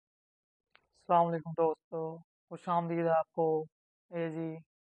अस्सलाम वालेकुम दोस्तों। खुश आमदीद आपको एजी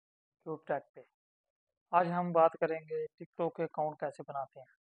ट्यूब टैक पे। आज हम बात करेंगे टिकटॉक के अकाउंट कैसे बनाते हैं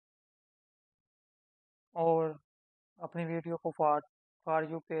और अपनी वीडियो को फॉर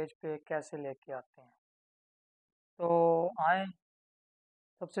यू पेज पे कैसे लेके आते हैं। तो आए,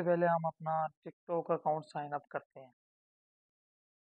 सबसे पहले हम अपना टिकटॉक अकाउंट साइन अप करते हैं।